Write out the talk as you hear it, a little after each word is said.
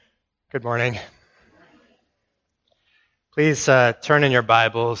Good morning. Please turn in your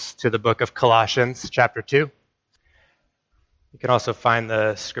Bibles to the book of Colossians, chapter 2. You can also find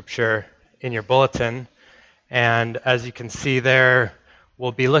the scripture in your bulletin. And as you can see there,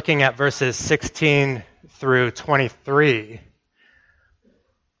 we'll be looking at verses 16 through 23.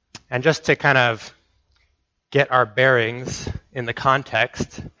 And just to kind of get our bearings in the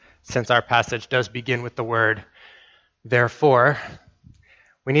context, since our passage does begin with the word therefore,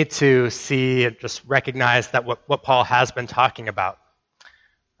 we need to see and just recognize that what Paul has been talking about,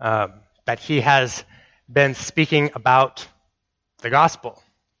 that he has been speaking about the gospel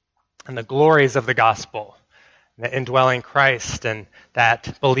and the glories of the gospel, the indwelling Christ, and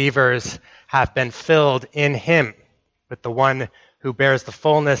that believers have been filled in him with the one who bears the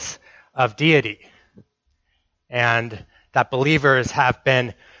fullness of deity, and that believers have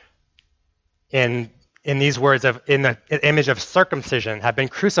been in these words in the image of circumcision, have been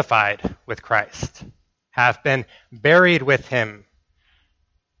crucified with Christ, have been buried with him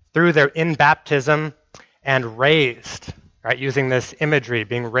in baptism and raised, right? Using this imagery,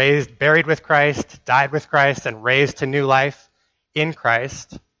 being raised, buried with Christ, died with Christ, and raised to new life in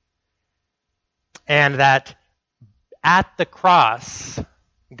Christ. And that at the cross,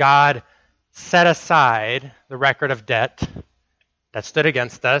 God set aside the record of debt that stood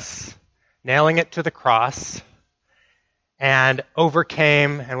against us, nailing it to the cross, and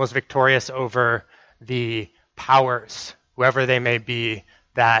overcame and was victorious over the powers, whoever they may be,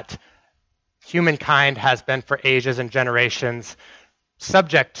 that humankind has been for ages and generations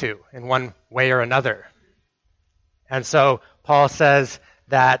subject to in one way or another. And so Paul says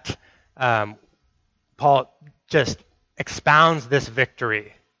that Paul just expounds this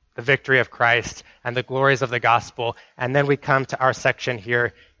victory, the victory of Christ and the glories of the gospel. And then we come to our section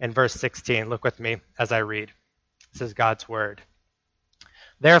here in verse 16. Look with me as I read. This is God's word.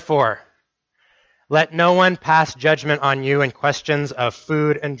 Therefore, let no one pass judgment on you in questions of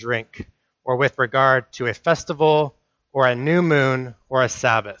food and drink, or with regard to a festival, or a new moon, or a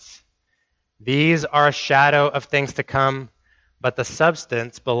Sabbath. These are a shadow of things to come, but the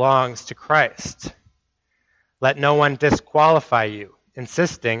substance belongs to Christ. Let no one disqualify you,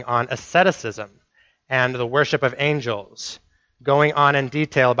 insisting on asceticism and the worship of angels, going on in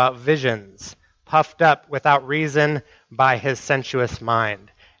detail about visions, puffed up without reason by his sensuous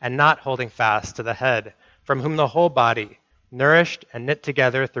mind, and not holding fast to the head, from whom the whole body, nourished and knit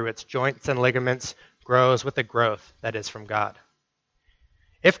together through its joints and ligaments, grows with the growth that is from God.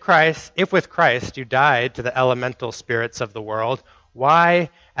 If with Christ you died to the elemental spirits of the world, why,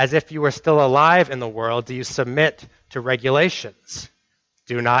 as if you were still alive in the world, do you submit to regulations?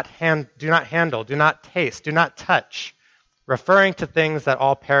 Do not handle, do not taste, do not touch, referring to things that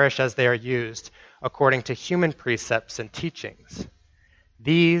all perish as they are used, according to human precepts and teachings.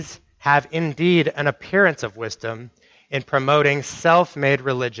 These have indeed an appearance of wisdom in promoting self-made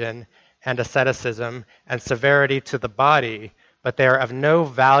religion and asceticism and severity to the body, but they are of no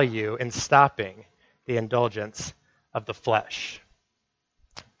value in stopping the indulgence of the flesh.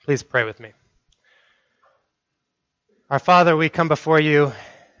 Please pray with me. Our Father, we come before you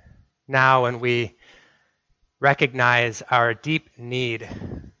now and we recognize our deep need,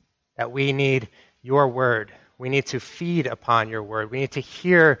 that we need your word. We need to feed upon your word. We need to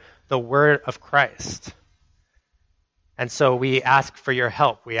hear the word of Christ. And so we ask for your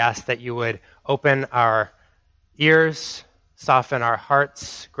help. We ask that you would open our ears, soften our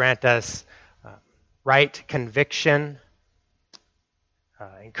hearts, grant us right conviction,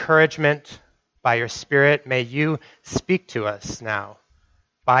 encouragement by your Spirit. May you speak to us now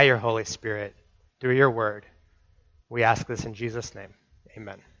by your Holy Spirit through your word. We ask this in Jesus' name.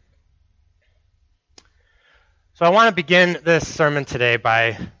 Amen. So I want to begin this sermon today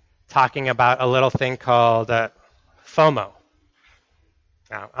by talking about a little thing called FOMO.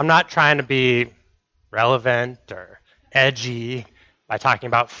 Now, I'm not trying to be relevant or edgy by talking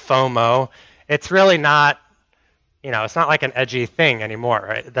about FOMO. It's really not, it's not like an edgy thing anymore,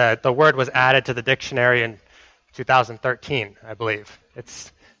 right? The word was added to the dictionary in 2013, I believe.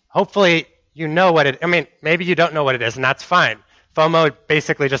 It's hopefully you know what maybe you don't know what it is, and that's fine. FOMO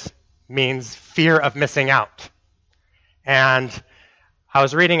basically just means fear of missing out. And I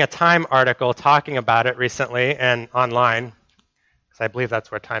was reading a Time article talking about it recently and online, because I believe that's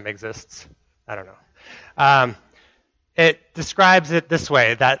where Time exists. I don't know. It describes it this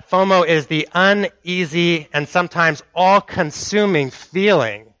way, that FOMO is the uneasy and sometimes all-consuming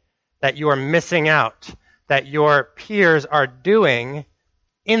feeling that you are missing out, that your peers are doing,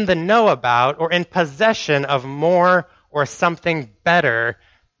 in the know about, or in possession of more or something better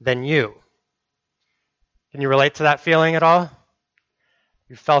than you. Can you relate to that feeling at all?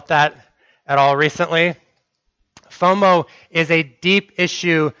 You felt that at all recently? FOMO is a deep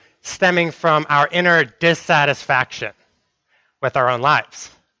issue stemming from our inner dissatisfaction with our own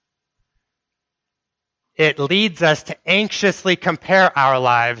lives. It leads us to anxiously compare our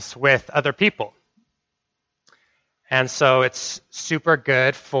lives with other people. And so it's super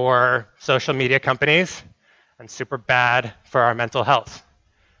good for social media companies and super bad for our mental health,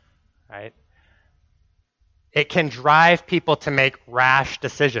 right? It can drive people to make rash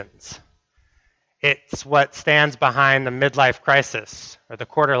decisions. It's what stands behind the midlife crisis or the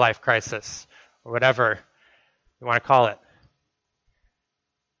quarter life crisis or whatever you want to call it.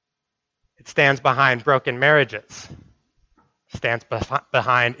 It stands behind broken marriages. It stands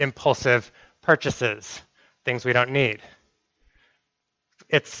behind impulsive purchases, things we don't need.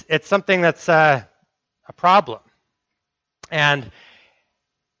 It's something that's a problem. And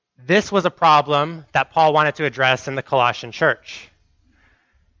this was a problem that Paul wanted to address in the Colossian church.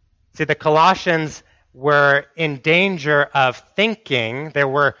 See, the Colossians were in danger of thinking there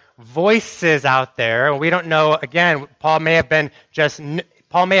were voices out there, and we don't know, again, Paul may have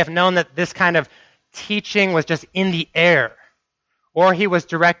known that this kind of teaching was just in the air, or he was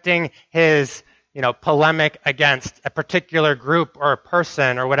directing his polemic against a particular group or a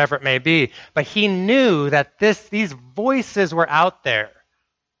person or whatever it may be. But he knew that these voices were out there,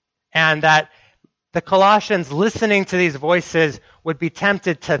 and that the Colossians listening to these voices would be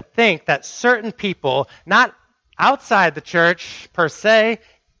tempted to think that certain people, not outside the church per se,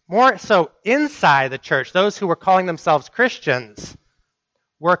 more so inside the church, those who were calling themselves Christians,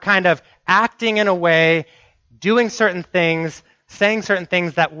 were kind of acting in a way, doing certain things, saying certain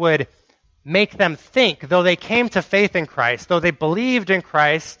things that would make them think, though they came to faith in Christ, though they believed in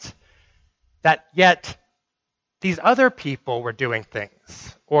Christ, that yet these other people were doing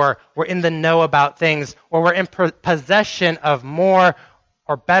things, or were in the know about things, or were in possession of more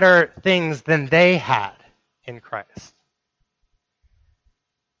or better things than they had in Christ.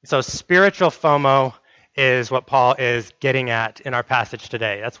 So spiritual FOMO is what Paul is getting at in our passage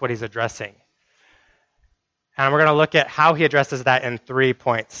today. That's what he's addressing. And we're going to look at how he addresses that in 3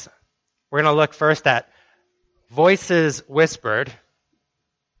 points. We're going to look first at voices whispered,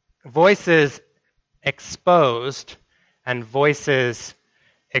 voices exposed, and voices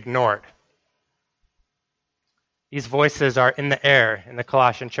ignored. These voices are in the air in the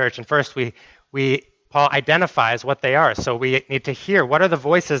Colossian church. And first, Paul identifies what they are. So we need to hear what are the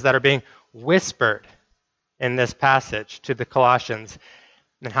voices that are being whispered in this passage to the Colossians,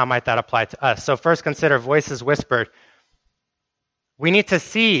 and how might that apply to us? So first, consider voices whispered. We need to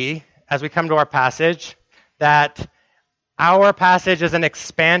see, as we come to our passage, that our passage is an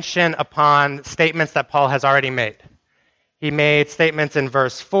expansion upon statements that Paul has already made. He made statements in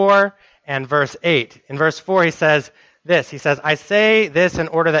verse 4 and verse 8. In verse 4, he says this. He says, I say this in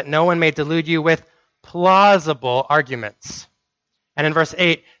order that no one may delude you with plausible arguments. And in verse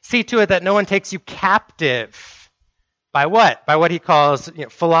 8, see to it that no one takes you captive. By what? By what he calls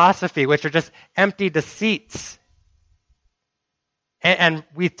philosophy, which are just empty deceits. And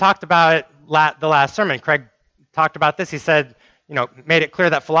we talked about it the last sermon. Craig talked about this. He said, made it clear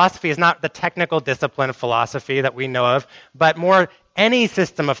that philosophy is not the technical discipline of philosophy that we know of, but more any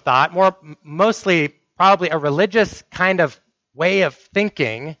system of thought, more mostly probably a religious kind of way of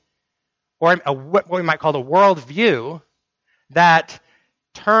thinking, or what we might call a worldview that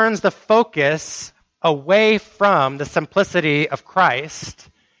turns the focus away from the simplicity of Christ,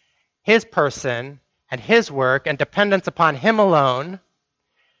 his person, and his work, and dependence upon him alone,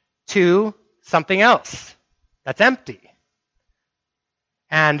 to something else that's empty.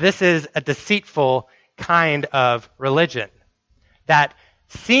 And this is a deceitful kind of religion that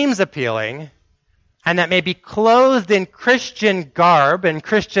seems appealing and that may be clothed in Christian garb and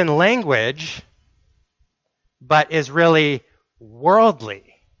Christian language, but is really worldly.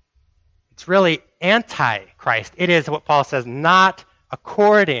 It's really anti-Christ. It is what Paul says, not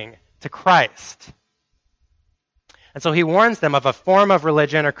according to Christ. And so he warns them of a form of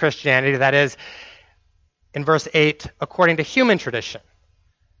religion or Christianity that is, in verse 8, according to human tradition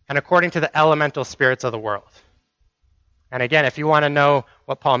and according to the elemental spirits of the world. And again, if you want to know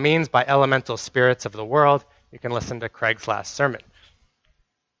what Paul means by elemental spirits of the world, you can listen to Craig's last sermon.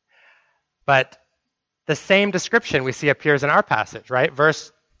 But the same description we see appears in our passage, right?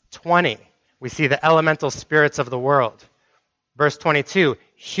 Verse 20, we see the elemental spirits of the world. Verse 22,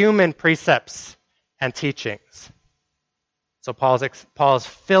 human precepts and teachings. So Paul's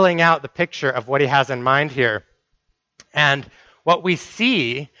filling out the picture of what he has in mind here. And what we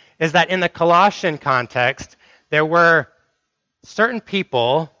see is that in the Colossian context, there were certain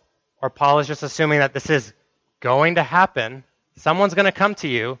people, or Paul is just assuming that this is going to happen, Someone's going to come to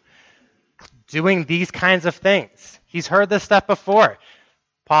you doing these kinds of things. He's heard this stuff before.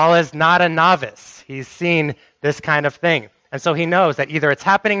 Paul is not a novice. He's seen this kind of thing. And so he knows that either it's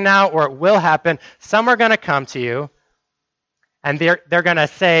happening now or it will happen. Some are going to come to you, and they're going to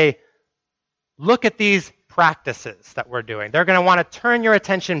say, look at these practices that we're doing. They're going to want to turn your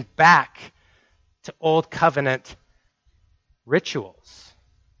attention back to Old Covenant rituals.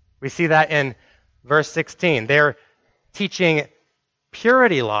 We see that in verse 16. They're teaching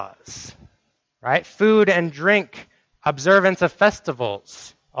purity laws, right? Food and drink, observance of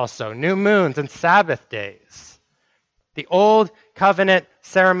festivals, also new moons and Sabbath days. The Old Covenant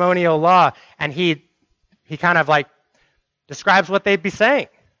ceremonial law, and he kind of like describes what they'd be saying.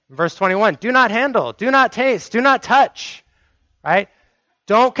 Verse 21, do not handle, do not taste, do not touch, right?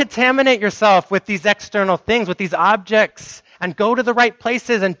 Don't contaminate yourself with these external things, with these objects, and go to the right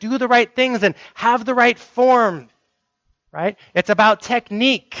places and do the right things and have the right form, right? It's about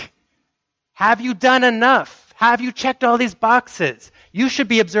technique. Have you done enough? Have you checked all these boxes? You should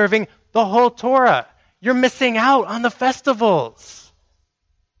be observing the whole Torah. You're missing out on the festivals.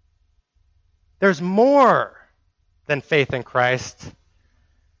 There's more than faith in Christ.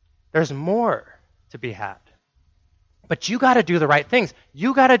 There's more to be had. But you got to do the right things.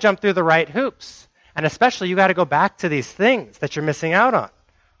 You got to jump through the right hoops. And especially you got to go back to these things that you're missing out on.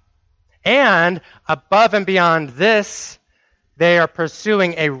 And above and beyond this, they are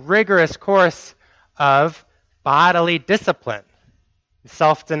pursuing a rigorous course of bodily discipline,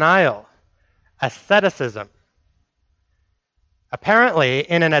 self-denial, asceticism. Apparently,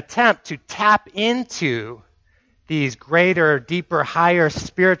 in an attempt to tap into these greater, deeper, higher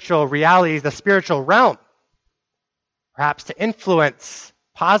spiritual realities, the spiritual realm, perhaps to influence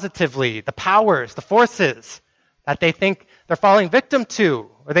positively the powers, the forces that they think they're falling victim to,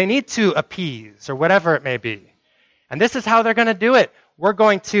 or they need to appease, or whatever it may be. And this is how they're going to do it. We're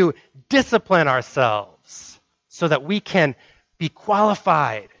going to discipline ourselves so that we can be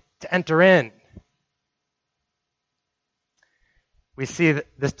qualified to enter in. We see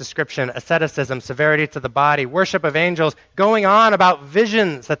this description, asceticism, severity to the body, worship of angels, going on about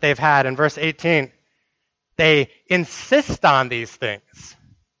visions that they've had in verse 18. They insist on these things,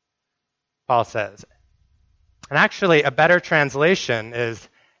 Paul says. And actually, a better translation is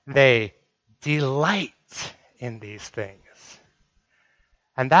they delight in these things.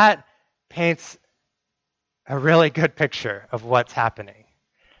 And that paints a really good picture of what's happening.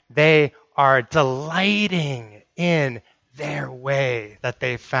 They are delighting in their way that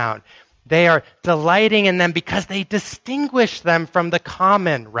they've found. They are delighting in them because they distinguish them from the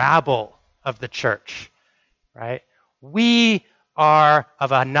common rabble of the church, right? We are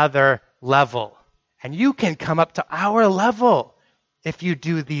of another level, and you can come up to our level if you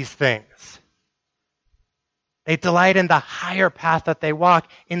do these things. They delight in the higher path that they walk,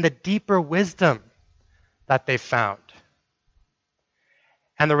 in the deeper wisdom that they've found.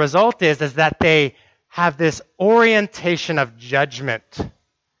 And the result is that they have this orientation of judgment,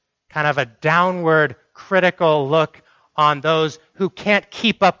 kind of a downward critical look on those who can't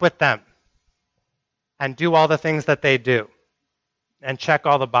keep up with them and do all the things that they do and check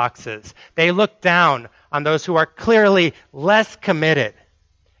all the boxes. They look down on those who are clearly less committed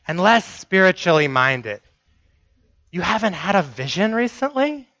and less spiritually minded. You haven't had a vision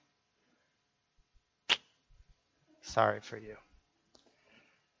recently? Sorry for you.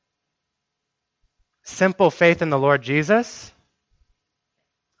 Simple faith in the Lord Jesus,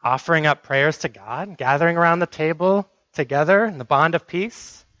 offering up prayers to God, gathering around the table together in the bond of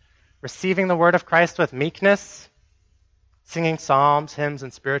peace, receiving the word of Christ with meekness, singing psalms, hymns,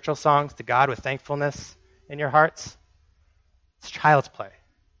 and spiritual songs to God with thankfulness in your hearts. It's child's play.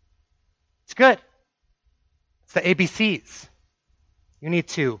 It's good. It's the ABCs. You need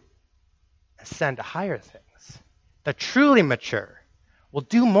to ascend to higher things. The truly mature will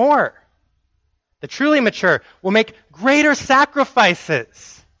do more. The truly mature will make greater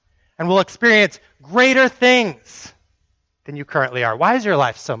sacrifices and will experience greater things than you currently are. Why is your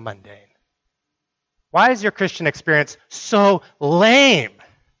life so mundane? Why is your Christian experience so lame?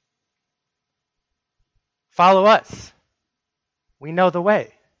 Follow us. We know the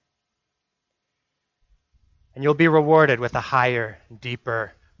way. And you'll be rewarded with a higher,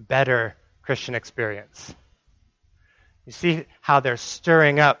 deeper, better Christian experience. You see how they're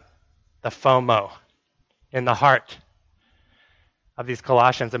stirring up the FOMO in the heart of these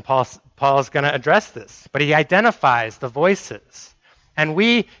Colossians. And Paul is going to address this. But he identifies the voices. And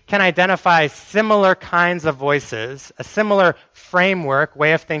we can identify similar kinds of voices, a similar framework,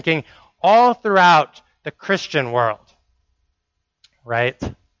 way of thinking, all throughout the Christian world. Right?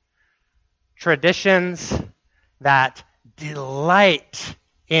 Traditions that delight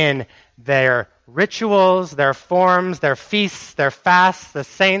in their rituals, their forms, their feasts, their fasts, the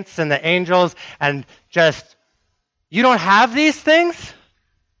saints and the angels, and just, you don't have these things?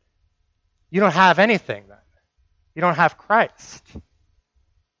 You don't have anything then. You don't have Christ.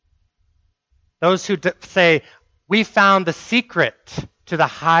 Those who say, we found the secret to the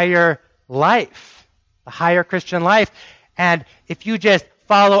higher life, the higher Christian life, and if you just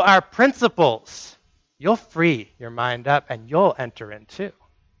follow our principles, you'll free your mind up and you'll enter in too.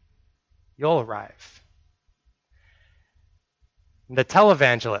 You'll arrive. The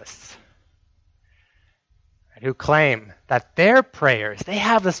televangelists who claim that their prayers, they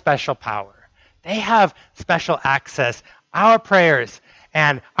have the special power. They have special access. Our prayers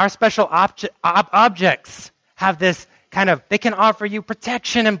and our special objects have this kind of, they can offer you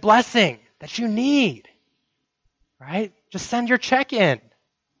protection and blessing that you need. Right? Just send your check in.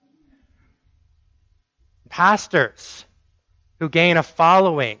 Pastors who gain a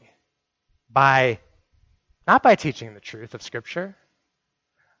following not by teaching the truth of Scripture,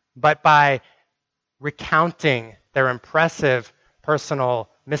 but by recounting their impressive personal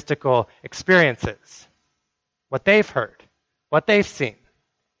mystical experiences, what they've heard, what they've seen.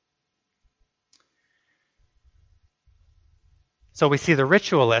 So we see the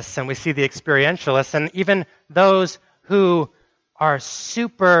ritualists and we see the experientialists, and even those who are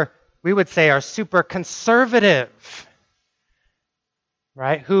super conservative,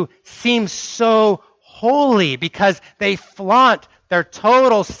 right? Who seem so holy because they flaunt their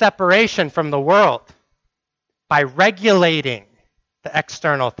total separation from the world by regulating the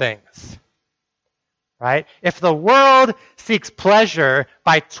external things, right? If the world seeks pleasure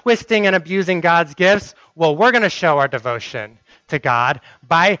by twisting and abusing God's gifts, well, we're going to show our devotion to God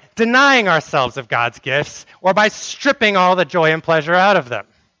by denying ourselves of God's gifts or by stripping all the joy and pleasure out of them.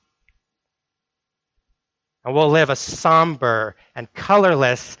 And we'll live a somber and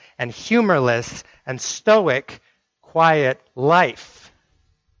colorless and humorless and stoic, quiet life.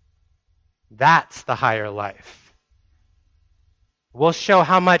 That's the higher life. We'll show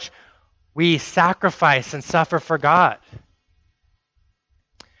how much we sacrifice and suffer for God.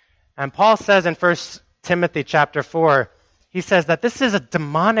 And Paul says in 1 Timothy chapter 4, he says that this is a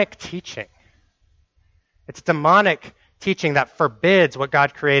demonic teaching. It's demonic teaching that forbids what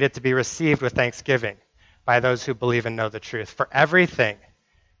God created to be received with thanksgiving by those who believe and know the truth. For everything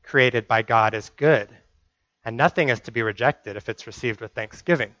created by God is good, and nothing is to be rejected if it's received with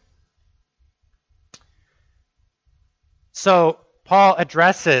thanksgiving. So Paul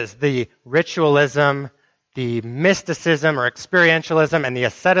addresses the ritualism, the mysticism or experientialism, and the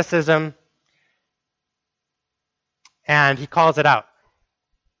asceticism, and he calls it out.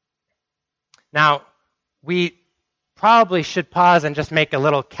 Now, we probably should pause and just make a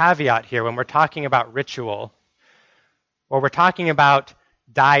little caveat here when we're talking about ritual, or we're talking about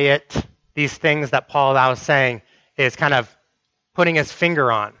diet, these things that Paul now is saying is kind of putting his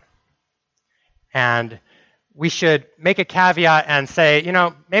finger on. And we should make a caveat and say,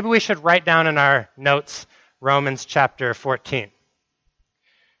 maybe we should write down in our notes Romans chapter 14.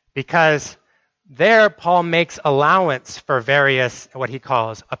 Because there Paul makes allowance for various, what he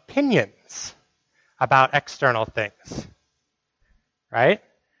calls, opinions about external things. Right?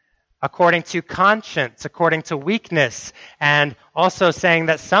 According to conscience, according to weakness, and also saying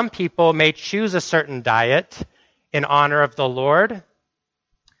that some people may choose a certain diet in honor of the Lord.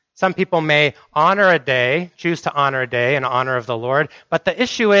 Some people may choose to honor a day in honor of the Lord. But the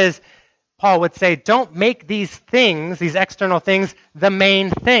issue is, Paul would say, don't make these things, these external things, the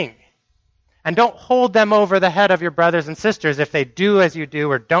main thing. And don't hold them over the head of your brothers and sisters if they do as you do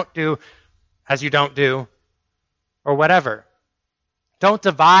or don't do as you don't do or whatever. Don't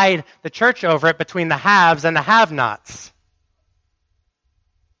divide the church over it between the haves and the have-nots.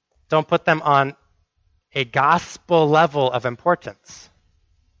 Don't put them on a gospel level of importance.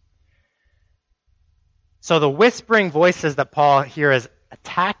 So the whispering voices that Paul here is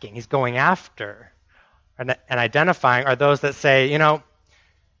attacking, he's going after and identifying are those that say,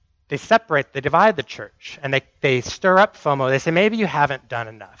 they divide the church, and they stir up FOMO. They say, maybe you haven't done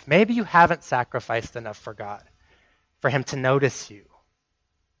enough. Maybe you haven't sacrificed enough for God, for him to notice you,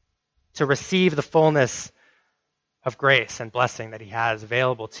 to receive the fullness of grace and blessing that he has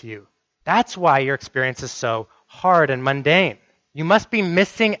available to you. That's why your experience is so hard and mundane. You must be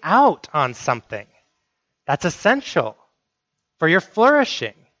missing out on something that's essential for your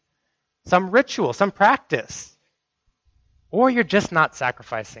flourishing, some ritual, some practice. Or you're just not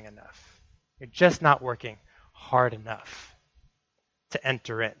sacrificing enough. You're just not working hard enough to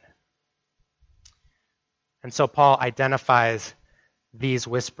enter in. And so Paul identifies these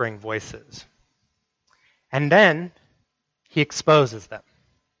whispering voices. And then he exposes them.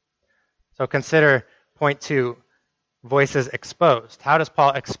 So consider point 2, voices exposed. How does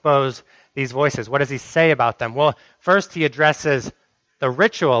Paul expose these voices? What does he say about them? Well, first he addresses the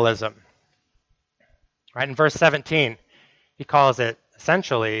ritualism. Right in verse 17, he calls it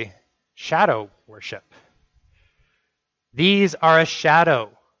essentially shadow worship. These are a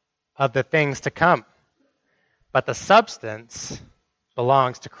shadow of the things to come, but the substance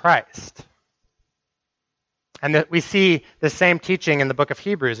belongs to Christ. And we see the same teaching in the book of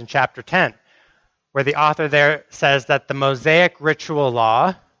Hebrews in chapter 10, where the author there says that the Mosaic ritual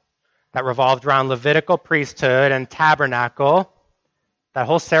law that revolved around Levitical priesthood and tabernacle, that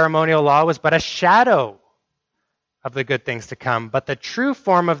whole ceremonial law was but a shadow of the good things to come, but the true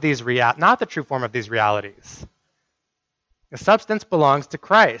form of these not the true form of these realities. The substance belongs to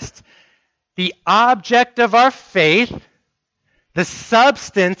Christ. The object of our faith, the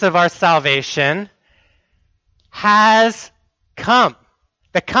substance of our salvation, has come.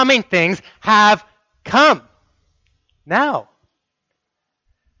 The coming things have come now.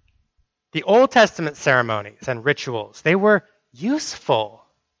 The Old Testament ceremonies and rituals, they were useful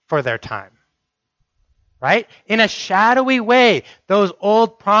for their time. Right? In a shadowy way, those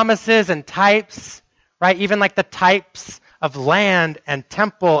old promises and types, right? Even like the types of land and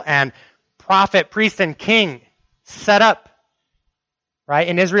temple and prophet, priest, and king set up, right,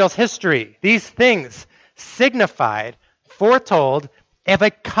 in Israel's history. These things signified, foretold of a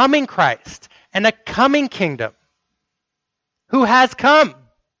coming Christ and a coming kingdom who has come.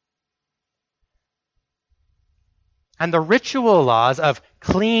 And the ritual laws of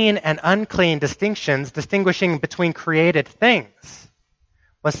clean and unclean distinctions, distinguishing between created things,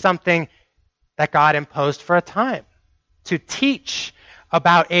 was something that God imposed for a time to teach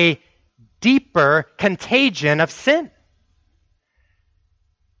about a deeper contagion of sin.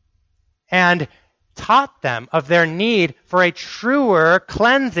 And taught them of their need for a truer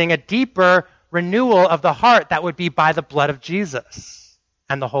cleansing, a deeper renewal of the heart that would be by the blood of Jesus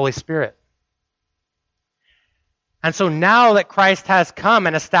and the Holy Spirit. And so now that Christ has come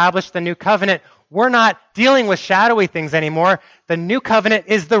and established the new covenant, we're not dealing with shadowy things anymore. The new covenant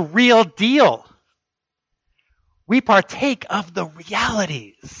is the real deal. We partake of the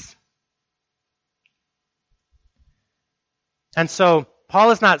realities. And so Paul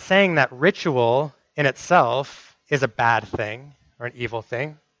is not saying that ritual in itself is a bad thing or an evil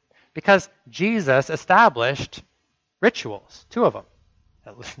thing, because Jesus established rituals, 2 of them,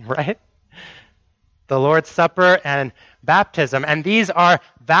 right? The Lord's Supper and baptism. And these are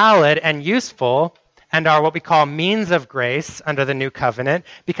valid and useful and are what we call means of grace under the new covenant,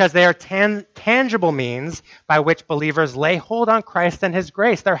 because they are tangible means by which believers lay hold on Christ and his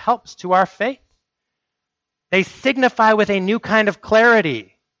grace. They're helps to our faith. They signify with a new kind of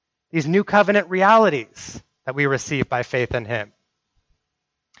clarity these new covenant realities that we receive by faith in him.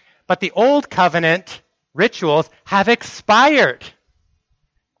 But the old covenant rituals have expired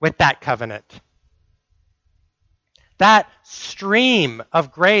with that covenant. That stream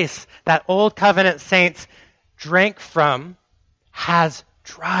of grace that old covenant saints drank from has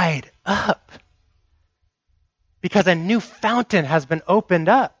dried up because a new fountain has been opened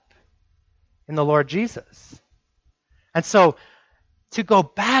up in the Lord Jesus. And so to go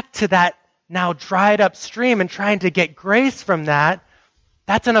back to that now dried up stream and trying to get grace from that,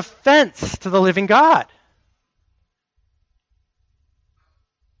 that's an offense to the living God.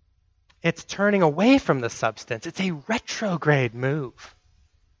 It's turning away from the substance. It's a retrograde move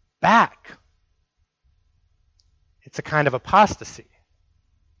back. It's a kind of apostasy.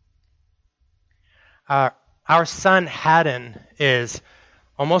 Our son Haddon is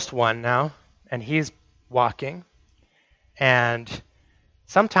almost 1 now, and he's walking. And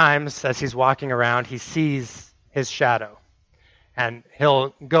sometimes as he's walking around, he sees his shadow. And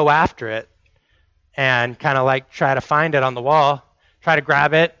he'll go after it and kind of like try to find it on the wall, try to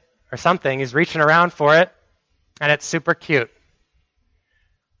grab it or something. He's reaching around for it, and it's super cute.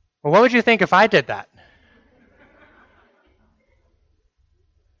 Well, what would you think if I did that?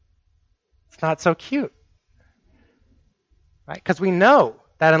 It's not so cute, right? Because we know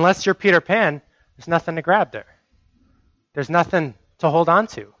that unless you're Peter Pan, there's nothing to grab there. There's nothing to hold on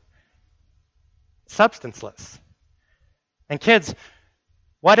to. It's substanceless. And kids,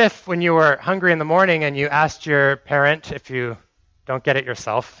 what if when you were hungry in the morning and you asked your parent, if you don't get it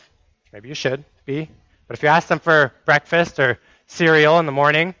yourself, maybe you should be, but if you asked them for breakfast or cereal in the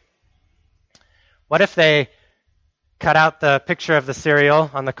morning, what if they cut out the picture of the cereal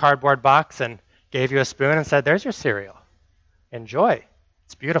on the cardboard box and gave you a spoon and said, "There's your cereal. Enjoy.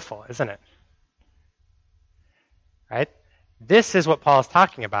 It's beautiful, isn't it?" Right? This is what Paul is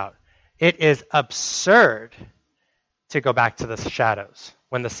talking about. It is absurd to go back to the shadows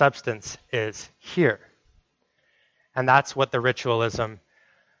when the substance is here. And that's what the ritualism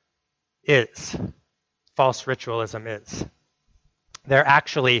is. False ritualism is. They're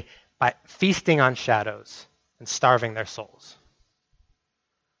actually by feasting on shadows and starving their souls.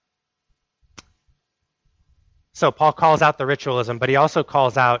 So Paul calls out the ritualism, but he also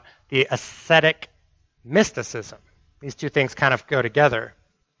calls out the ascetic mysticism. These two things kind of go together.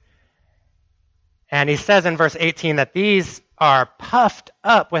 And he says in verse 18 that these are puffed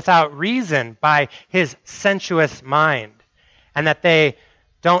up without reason by his sensuous mind, and that they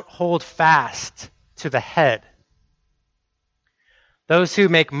don't hold fast to the head. Those who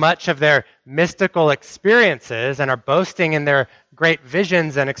make much of their mystical experiences and are boasting in their great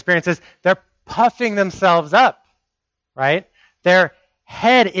visions and experiences, they're puffing themselves up, right? Their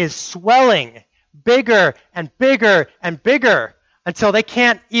head is swelling bigger and bigger and bigger until they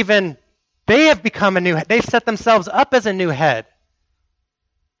can't even, they have become a new head. They've set themselves up as a new head.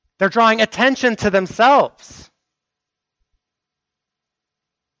 They're drawing attention to themselves.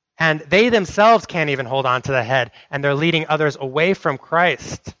 And they themselves can't even hold on to the head, and they're leading others away from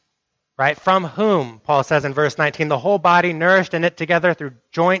Christ, right? From whom, Paul says in verse 19, the whole body nourished and knit together through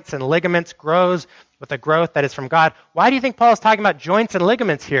joints and ligaments grows with a growth that is from God. Why do you think Paul is talking about joints and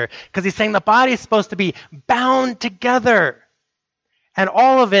ligaments here? Because he's saying the body is supposed to be bound together. And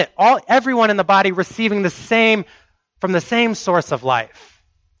all of it, everyone in the body receiving the same, from the same source of life.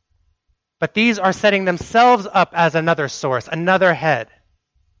 But these are setting themselves up as another source, another head.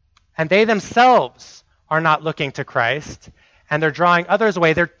 And they themselves are not looking to Christ, and they're drawing others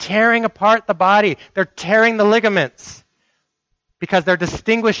away. They're tearing apart the body. They're tearing the ligaments because they're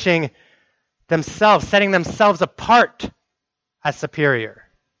distinguishing themselves, setting themselves apart as superior.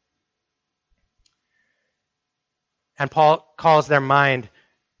 And Paul calls their mind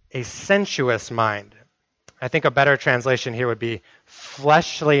a sensuous mind. I think a better translation here would be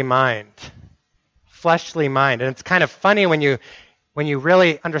fleshly mind. Fleshly mind. And it's kind of funny when you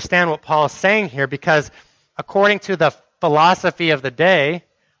really understand what Paul is saying here, because according to the philosophy of the day,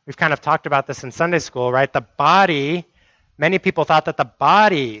 we've kind of talked about this in Sunday school, right? The body, many people thought that the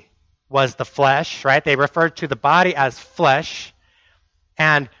body was the flesh, right? They referred to the body as flesh,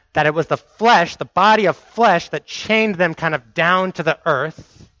 and that it was the flesh, the body of flesh, that chained them kind of down to the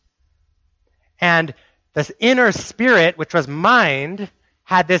earth. And this inner spirit, which was mind,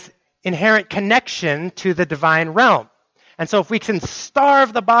 had this inherent connection to the divine realm. And so if we can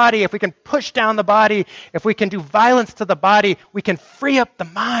starve the body, if we can push down the body, if we can do violence to the body, we can free up the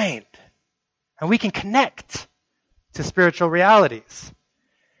mind. And we can connect to spiritual realities.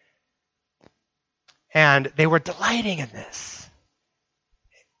 And they were delighting in this.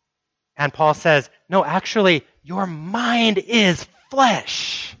 And Paul says, no, actually, your mind is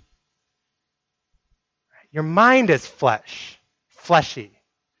flesh. Your mind is flesh, fleshy.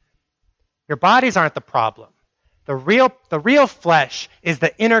 Your bodies aren't the problem. The real flesh is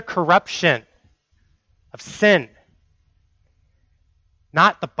the inner corruption of sin,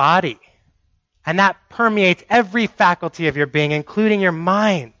 not the body. And that permeates every faculty of your being, including your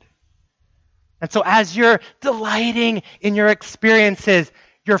mind. And so as you're delighting in your experiences,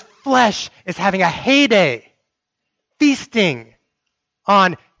 your flesh is having a heyday, feasting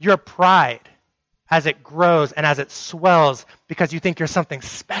on your pride as it grows and as it swells because you think you're something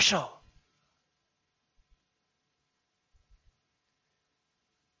special.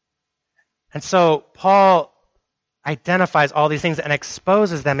 And so Paul identifies all these things and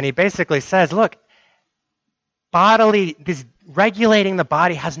exposes them, and he basically says, look, this regulating the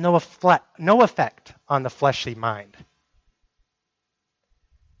body has no effect on the fleshly mind.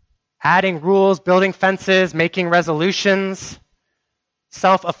 Adding rules, building fences, making resolutions,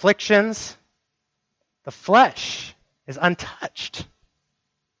 self-afflictions, the flesh is untouched.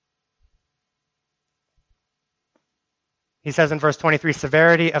 He says in verse 23,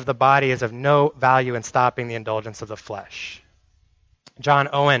 severity of the body is of no value in stopping the indulgence of the flesh. John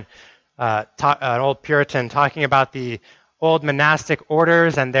Owen, an old Puritan, talking about the old monastic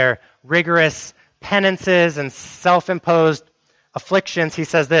orders and their rigorous penances and self-imposed afflictions, he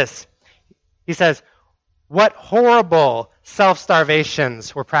says this. He says, what horrible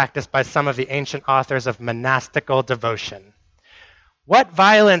self-starvations were practiced by some of the ancient authors of monastical devotion. What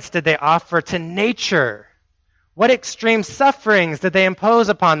violence did they offer to nature? What extreme sufferings did they impose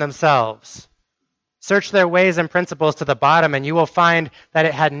upon themselves? Search their ways and principles to the bottom, and you will find that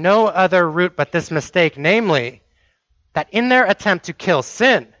it had no other root but this mistake, namely, that in their attempt to kill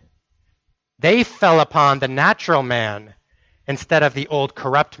sin, they fell upon the natural man instead of the old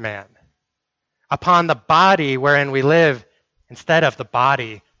corrupt man, upon the body wherein we live instead of the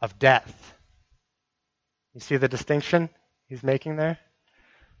body of death. You see the distinction he's making there?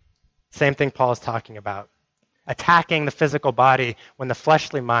 Same thing Paul is talking about. Attacking the physical body when the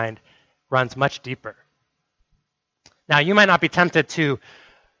fleshly mind runs much deeper. Now, you might not be tempted to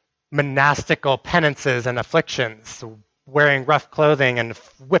monastical penances and afflictions, wearing rough clothing and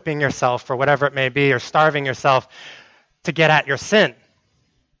whipping yourself or whatever it may be, or starving yourself to get at your sin.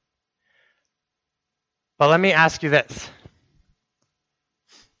 But let me ask you this.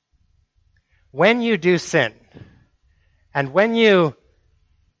 When you do sin, and when you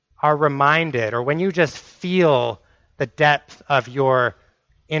are reminded, or when you just feel the depth of your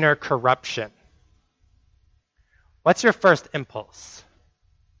inner corruption, what's your first impulse?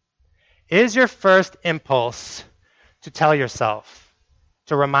 Is your first impulse to tell yourself,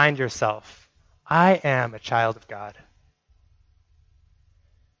 to remind yourself, I am a child of God.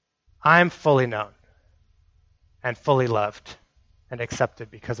 I'm fully known and fully loved and accepted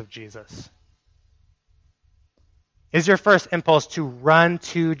because of Jesus? Is your first impulse to run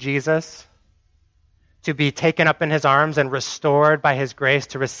to Jesus, to be taken up in his arms and restored by his grace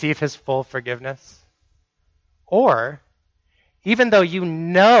to receive his full forgiveness? Or, even though you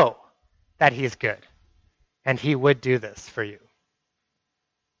know that he's good and he would do this for you,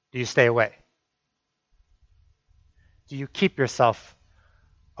 do you stay away? Do you keep yourself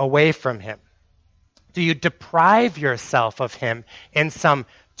away from him? Do you deprive yourself of him in some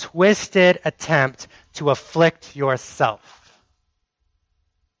twisted attempt to afflict yourself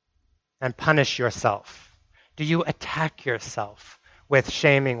and punish yourself? Do you attack yourself with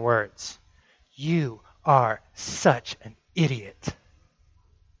shaming words? You are such an idiot.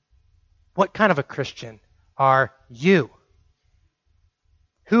 What kind of a Christian are you?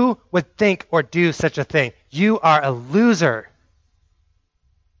 Who would think or do such a thing? You are a loser.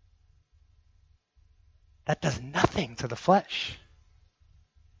 That does nothing to the flesh.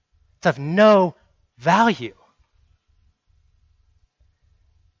 It's of no value.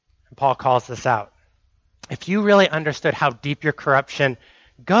 And Paul calls this out. If you really understood how deep your corruption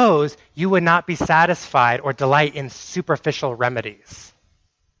goes, you would not be satisfied or delight in superficial remedies.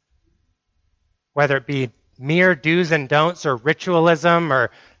 Whether it be mere do's and don'ts or ritualism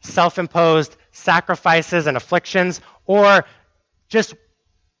or self-imposed sacrifices and afflictions, or just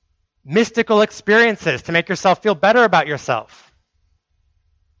mystical experiences to make yourself feel better about yourself.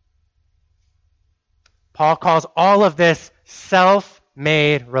 Paul calls all of this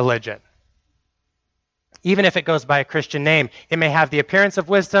self-made religion. Even if it goes by a Christian name, it may have the appearance of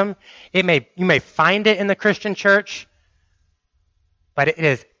wisdom. You may find it in the Christian church, but it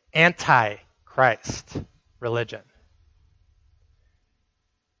is anti-Christ religion.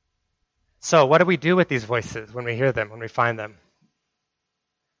 So what do we do with these voices when we hear them, when we find them?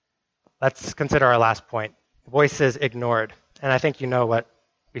 Let's consider our last point. Voices ignored. And I think you know what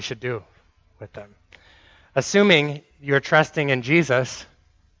we should do with them. Assuming you're trusting in Jesus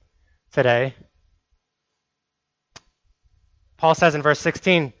today, Paul says in verse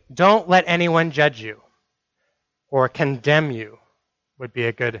 16, don't let anyone judge you or condemn you, would be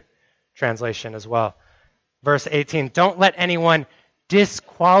a good translation as well. Verse 18, don't let anyone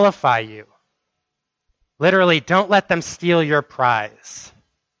disqualify you. Literally, don't let them steal your prize.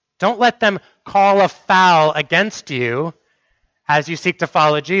 Don't let them call a foul against you as you seek to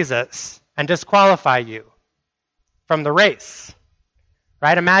follow Jesus and disqualify you from the race.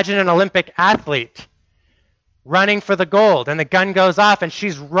 Right? Imagine an Olympic athlete running for the gold, and the gun goes off, and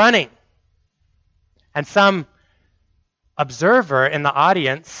she's running. And some observer in the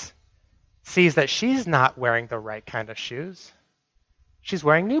audience sees that she's not wearing the right kind of shoes. She's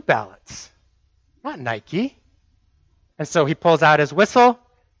wearing New Balance, not Nike. And so he pulls out his whistle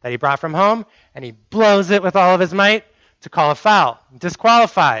that he brought from home, and he blows it with all of his might to call a foul,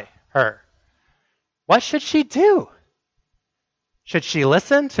 disqualify her. What should she do? Should she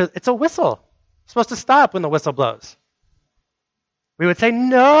listen to, it's a whistle. It's supposed to stop when the whistle blows. We would say,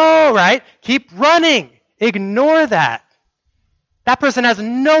 no, right? Keep running. Ignore that. That person has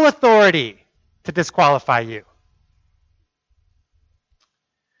no authority to disqualify you.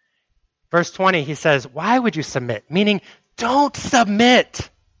 Verse 20, he says, why would you submit? Meaning, don't submit.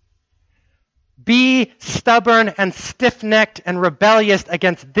 Be stubborn and stiff-necked and rebellious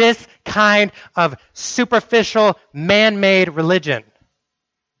against this kind of superficial, man-made religion.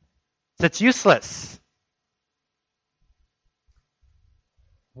 It's useless.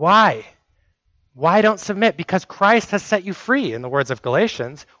 Why? Why don't submit? Because Christ has set you free, in the words of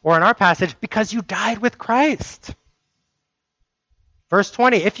Galatians, or in our passage, because you died with Christ. Verse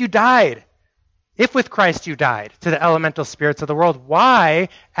 20, if with Christ you died to the elemental spirits of the world, why,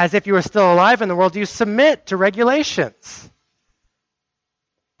 as if you were still alive in the world, do you submit to regulations?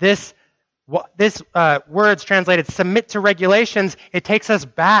 This This word's translated submit to regulations. It takes us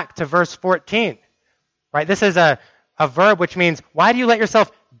back to verse 14. Right? This is a verb which means, why do you let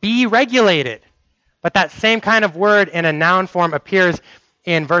yourself be regulated? But that same kind of word in a noun form appears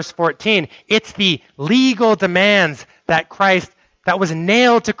in verse 14. It's the legal demands that was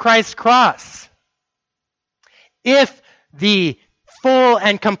nailed to Christ's cross. If the full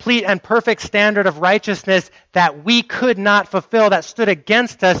and complete and perfect standard of righteousness that we could not fulfill, that stood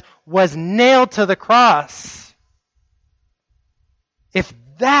against us, was nailed to the cross, if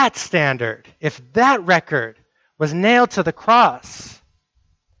that standard, if that record was nailed to the cross,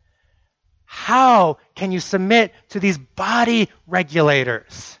 how can you submit to these body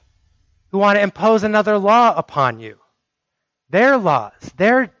regulators who want to impose another law upon you? Their laws,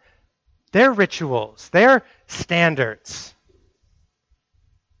 their rituals, their standards.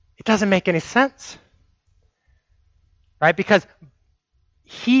 It doesn't make any sense. Right? Because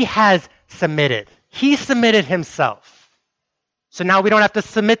he has submitted. He submitted himself. So now we don't have to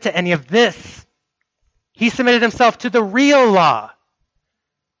submit to any of this. He submitted himself to the real law,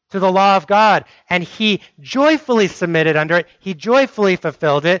 to the law of God, and he joyfully submitted under it. He joyfully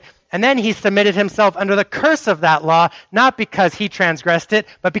fulfilled it, and then he submitted himself under the curse of that law, not because he transgressed it,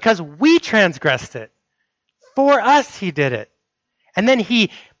 but because we transgressed it. For us, he did it. And then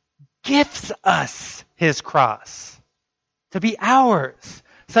he gifts us his cross to be ours,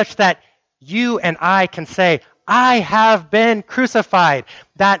 such that you and I can say, I have been crucified.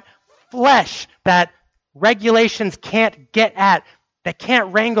 That flesh, that regulations can't get at, that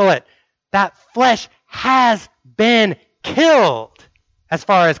can't wrangle it, that flesh has been killed as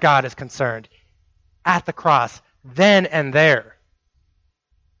far as God is concerned at the cross, then and there.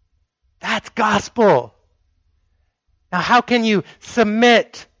 That's gospel. Now, how can you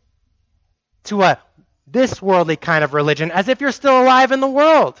submit to this worldly kind of religion as if you're still alive in the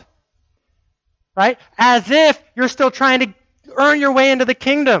world? Right? As if you're still trying to earn your way into the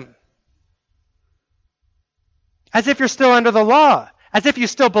kingdom. As if you're still under the law. As if you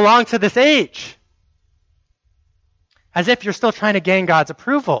still belong to this age. As if you're still trying to gain God's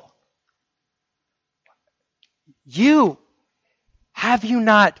approval. Have you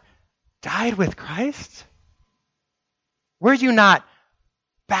not died with Christ? Were you not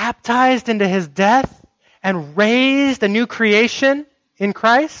baptized into his death and raised a new creation in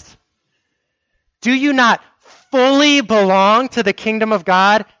Christ? Do you not fully belong to the kingdom of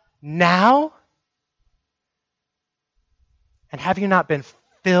God now? And have you not been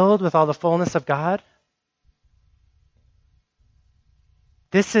filled with all the fullness of God?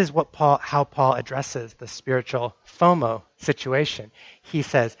 This is how Paul addresses the spiritual FOMO situation. He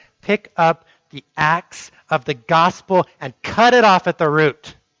says, pick up the axe of the gospel and cut it off at the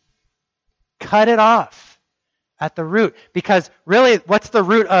root. Cut it off at the root. Because really, what's the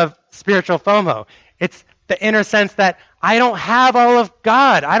root of spiritual FOMO? It's the inner sense that I don't have all of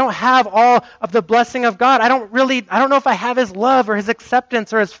God. I don't have all of the blessing of God. I don't know if I have his love or his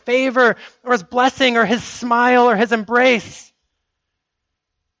acceptance or his favor or his blessing or his smile or his embrace.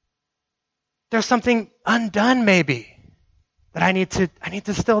 There's something undone maybe that I need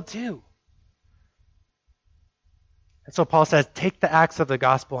to still do. And so Paul says, take the axe of the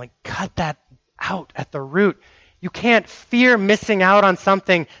gospel and cut that out at the root. You can't fear missing out on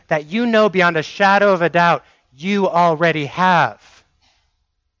something that you know beyond a shadow of a doubt you already have.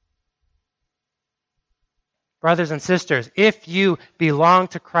 Brothers and sisters, if you belong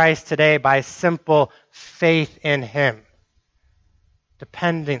to Christ today by simple faith in him,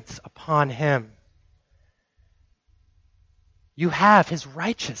 dependence upon him, you have his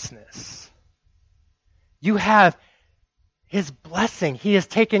righteousness. You have his blessing. He has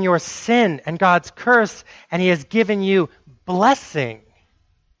taken your sin and God's curse, and he has given you blessing.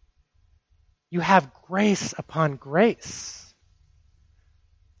 You have grace upon grace.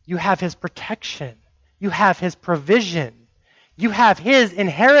 You have his protection. You have his provision. You have his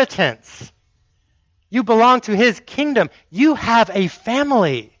inheritance. You belong to his kingdom. You have a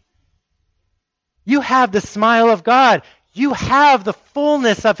family. You have the smile of God. You have the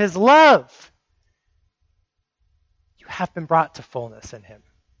fullness of his love. Have been brought to fullness in him.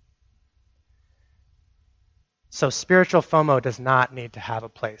 So spiritual FOMO does not need to have a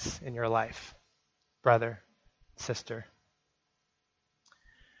place in your life, brother, sister.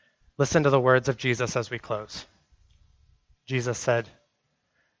 Listen to the words of Jesus as we close. Jesus said,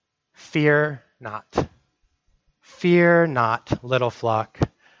 "Fear not. Fear not, little flock,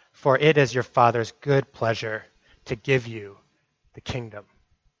 for it is your Father's good pleasure to give you the kingdom."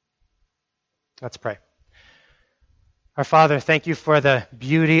 Let's pray. Our Father, thank you for the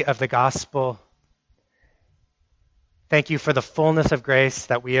beauty of the gospel. Thank you for the fullness of grace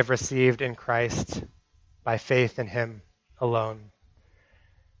that we have received in Christ by faith in him alone.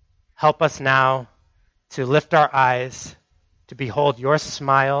 Help us now to lift our eyes, to behold your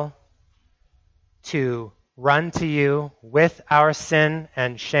smile, to run to you with our sin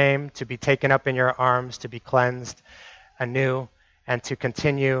and shame, to be taken up in your arms, to be cleansed anew, and to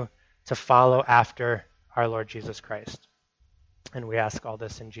continue to follow after our Lord Jesus Christ. And we ask all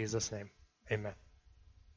this in Jesus' name. Amen.